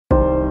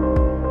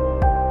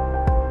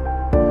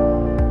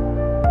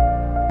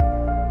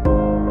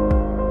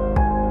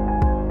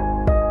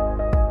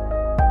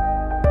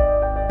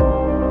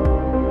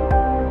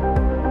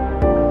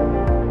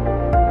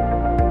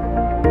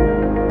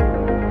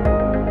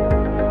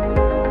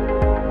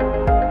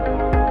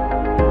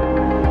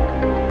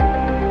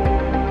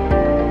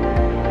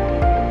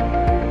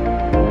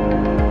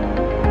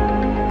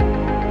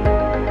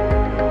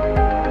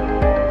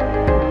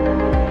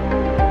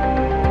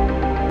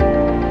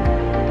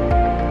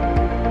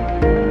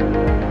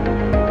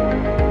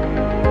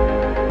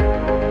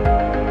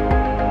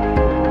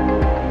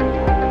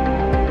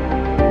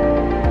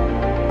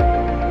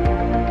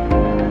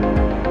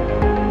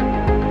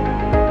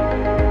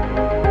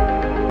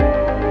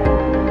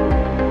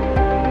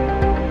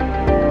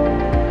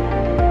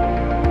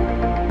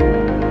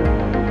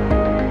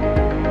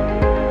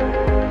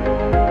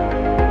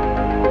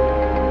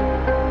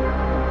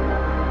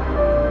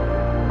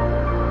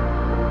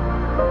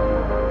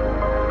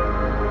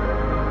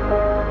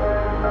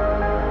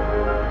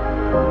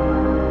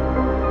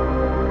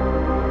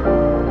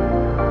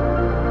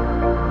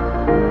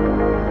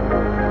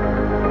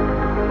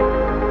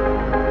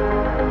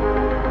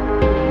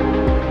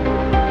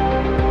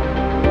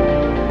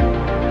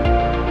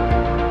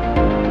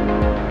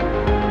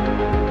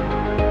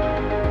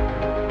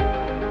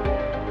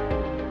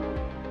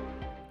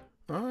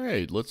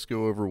let's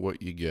go over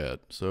what you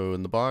get. So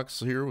in the box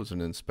here was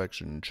an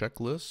inspection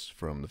checklist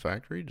from the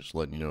factory, just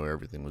letting you know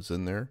everything was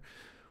in there.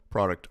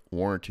 Product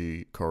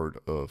warranty card,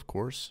 of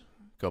course.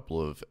 A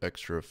couple of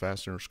extra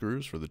fastener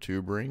screws for the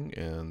tube ring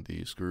and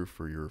the screw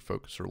for your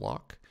focuser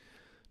lock.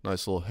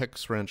 Nice little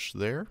hex wrench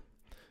there.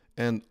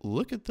 And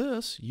look at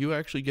this, you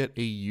actually get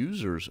a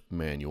user's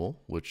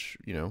manual, which,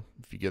 you know,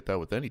 if you get that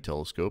with any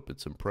telescope,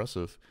 it's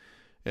impressive.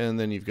 And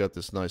then you've got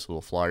this nice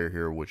little flyer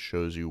here which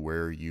shows you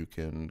where you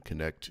can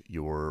connect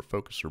your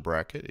focuser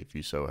bracket if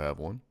you so have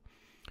one.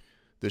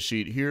 The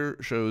sheet here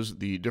shows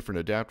the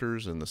different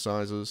adapters and the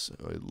sizes.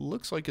 It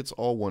looks like it's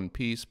all one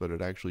piece, but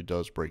it actually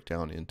does break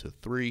down into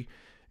 3.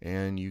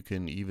 And you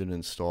can even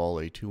install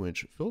a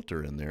 2-inch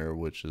filter in there,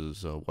 which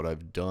is what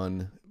I've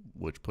done,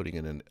 which putting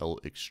in an L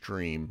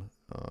Extreme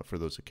for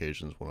those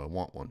occasions when I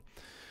want one.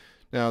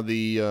 Now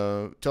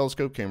the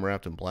telescope came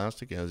wrapped in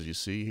plastic, as you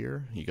see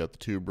here. You got the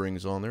tube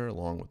rings on there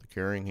along with the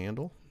carrying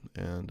handle,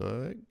 and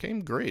it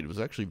came great. It was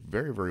actually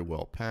very, very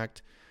well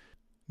packed.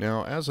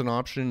 Now as an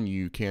option,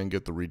 you can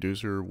get the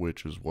reducer,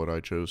 which is what I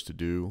chose to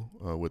do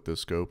with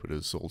this scope. It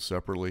is sold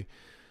separately.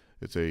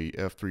 It's a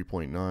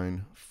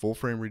f3.9 full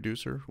frame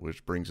reducer,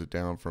 which brings it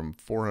down from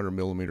 400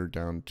 millimeter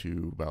down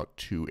to about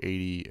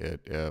 280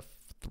 at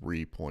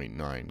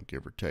f3.9,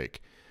 give or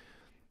take.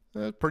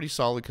 Pretty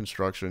solid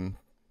construction.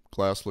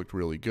 Glass looked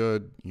really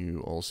good. You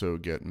also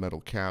get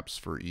metal caps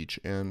for each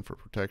end for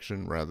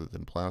protection rather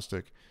than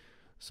plastic.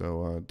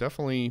 So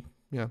definitely,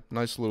 yeah,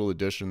 nice little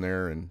addition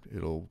there, and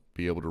it'll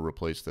be able to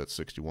replace that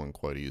 61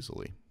 quite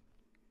easily.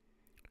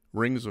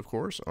 Rings, of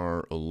course,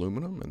 are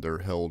aluminum, and they're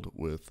held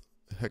with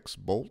hex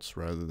bolts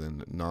rather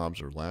than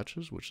knobs or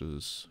latches, which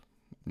is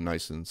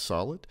nice and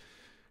solid.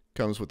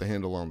 Comes with the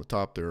handle on the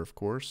top there, of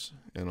course,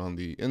 and on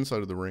the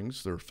inside of the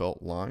rings, they're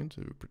felt lined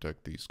to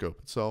protect the scope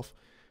itself.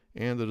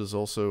 And it is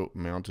also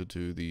mounted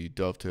to the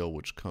dovetail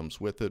which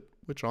comes with it,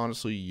 which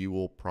honestly you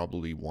will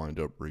probably wind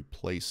up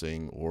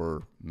replacing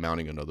or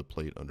mounting another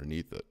plate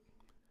underneath it.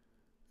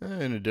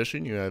 In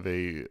addition, you have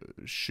a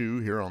shoe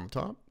here on the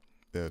top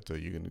that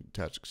you can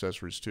attach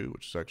accessories to,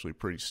 which is actually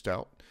pretty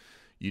stout.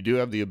 You do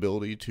have the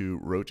ability to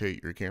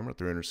rotate your camera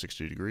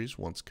 360 degrees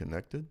once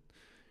connected.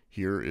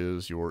 Here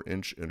is your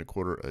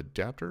 1.25"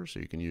 adapter, so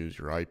you can use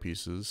your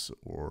eyepieces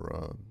or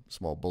a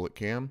small bullet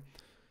cam.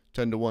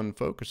 10-to-1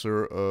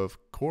 focuser, of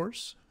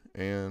course,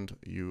 and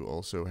you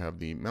also have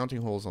the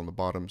mounting holes on the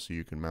bottom so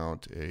you can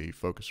mount a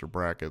focuser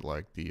bracket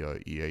like the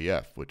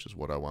EAF, which is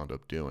what I wound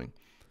up doing.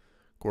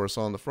 Of course,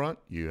 on the front,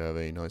 you have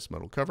a nice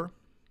metal cover,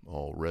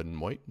 all red and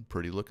white,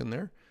 pretty looking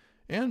there.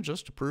 And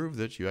just to prove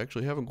that you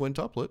actually have a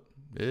quintuplet,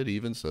 it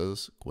even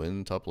says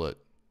quintuplet.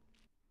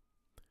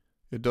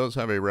 It does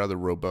have a rather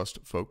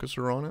robust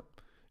focuser on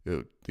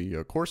it.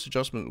 The course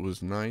adjustment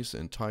was nice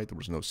and tight. There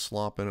was no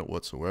slop in it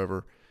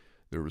whatsoever.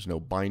 There was no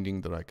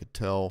binding that I could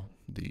tell.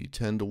 The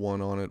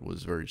 10-to-1 on it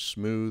was very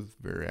smooth,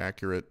 very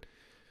accurate.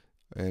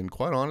 And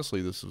quite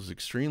honestly, this was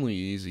extremely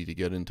easy to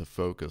get into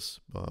focus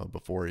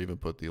before I even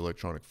put the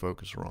electronic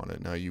focuser on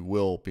it. Now you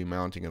will be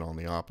mounting it on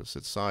the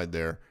opposite side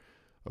there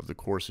of the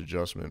course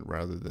adjustment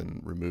rather than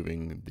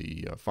removing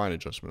the fine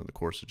adjustment of the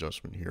course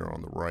adjustment here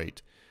on the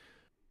right.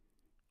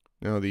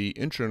 Now the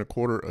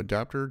 1.25"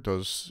 adapter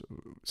does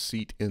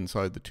seat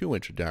inside the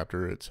 2-inch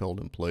adapter. It's held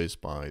in place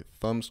by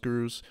thumb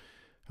screws.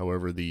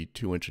 However, the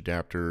 2-inch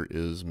adapter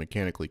is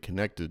mechanically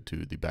connected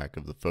to the back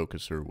of the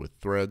focuser with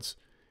threads.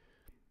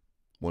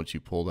 Once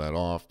you pull that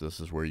off, this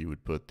is where you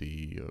would put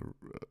the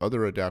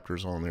other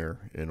adapters on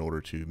there in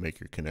order to make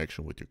your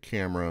connection with your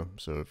camera.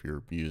 So if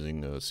you're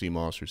using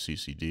CMOS or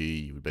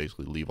CCD, you would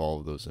basically leave all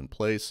of those in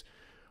place.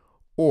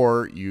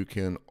 Or you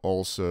can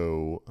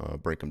also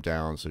break them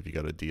down. So if you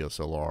got a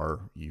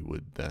DSLR, you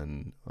would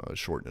then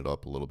shorten it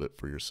up a little bit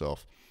for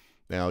yourself.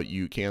 Now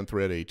you can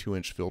thread a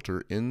 2-inch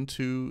filter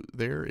into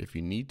there if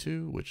you need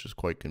to, which is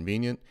quite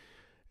convenient.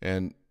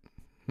 And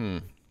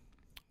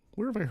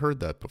where have I heard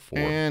that before?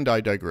 And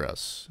I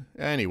digress.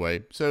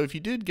 Anyway, so if you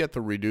did get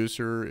the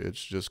reducer,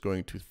 it's just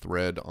going to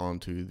thread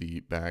onto the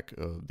back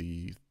of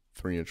the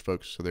 3-inch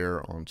focuser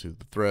there onto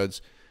the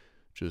threads.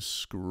 Just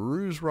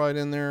screws right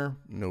in there,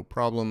 no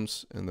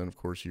problems. And then of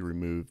course you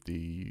remove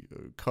the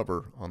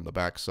cover on the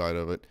back side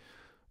of it.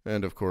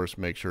 And of course,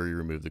 make sure you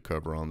remove the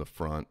cover on the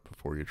front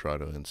before you try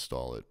to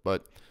install it.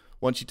 But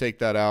once you take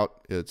that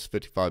out, it's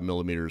 55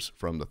 millimeters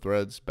from the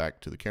threads back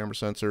to the camera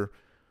sensor.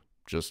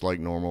 Just like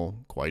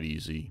normal, quite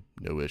easy,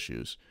 no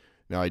issues.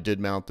 Now I did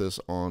mount this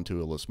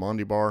onto a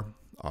Lismondi bar.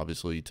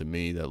 Obviously to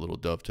me, that little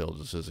dovetail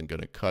just isn't going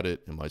to cut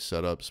it in my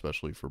setup,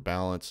 especially for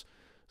balance.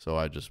 So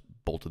I just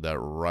bolted that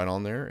right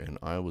on there and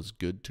I was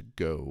good to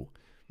go.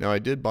 Now I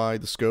did buy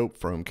the scope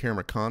from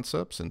Camera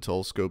Concepts and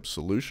Telescope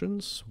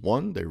Solutions.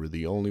 One, they were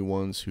the only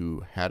ones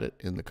who had it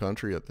in the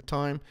country at the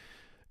time.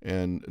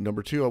 And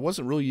number two, I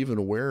wasn't really even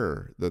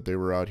aware that they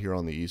were out here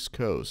on the East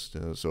Coast.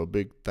 So a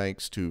big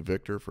thanks to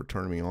Victor for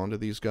turning me on to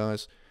these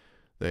guys.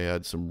 They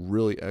had some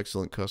really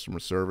excellent customer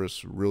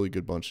service, really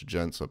good bunch of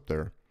gents up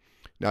there.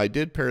 Now I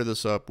did pair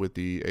this up with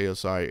the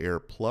ASI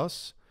Air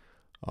Plus.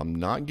 I'm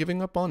not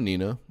giving up on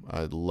Nina.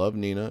 I love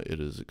Nina. It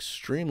is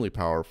extremely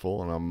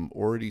powerful, and I'm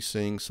already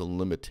seeing some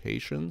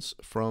limitations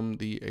from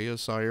the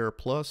ASI Air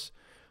Plus,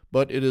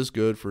 but it is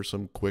good for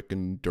some quick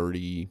and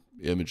dirty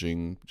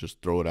imaging.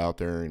 Just throw it out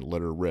there and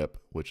let her rip,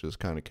 which is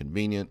kind of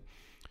convenient.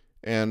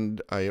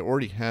 And I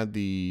already had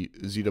the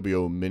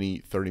ZWO Mini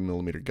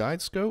 30mm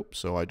guide scope,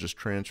 so I just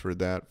transferred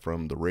that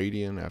from the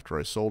Radian after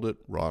I sold it,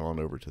 right on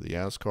over to the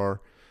Askar.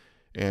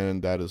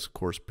 And that is, of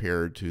course,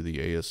 paired to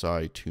the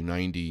ASI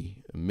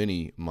 290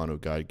 Mini mono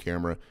guide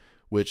camera,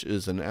 which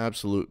is an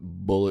absolute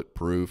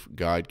bulletproof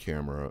guide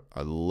camera.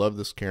 I love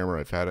this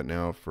camera. I've had it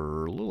now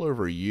for a little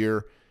over a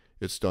year.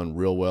 It's done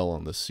real well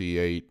on the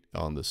C8,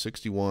 on the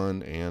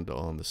 61, and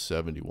on the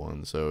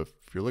 71. So if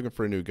you're looking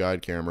for a new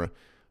guide camera,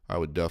 I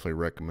would definitely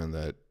recommend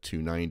that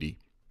 290.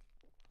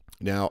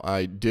 Now,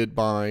 I did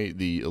buy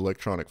the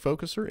electronic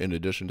focuser in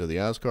addition to the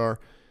Askar,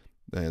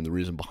 and the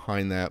reason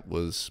behind that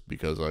was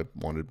because I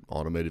wanted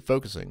automated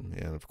focusing.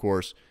 And of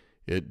course,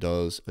 it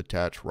does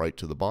attach right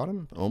to the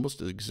bottom,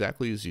 almost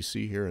exactly as you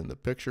see here in the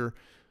picture.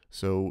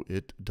 So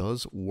it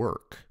does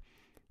work.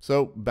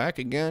 So back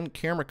again,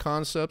 Camera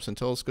Concepts and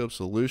Telescope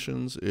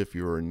Solutions. If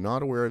you're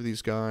not aware of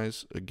these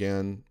guys,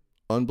 again,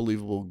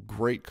 unbelievable,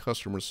 great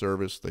customer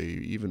service. They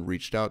even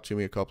reached out to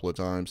me a couple of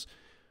times,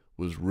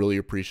 was really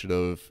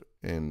appreciative,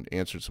 and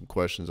answered some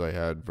questions I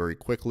had very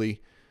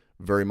quickly.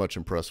 Very much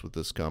impressed with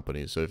this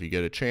company. So if you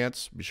get a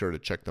chance, be sure to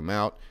check them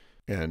out.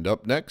 And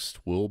up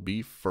next will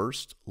be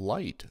First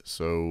Light.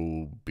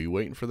 So be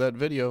waiting for that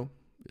video.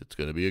 It's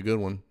going to be a good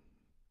one.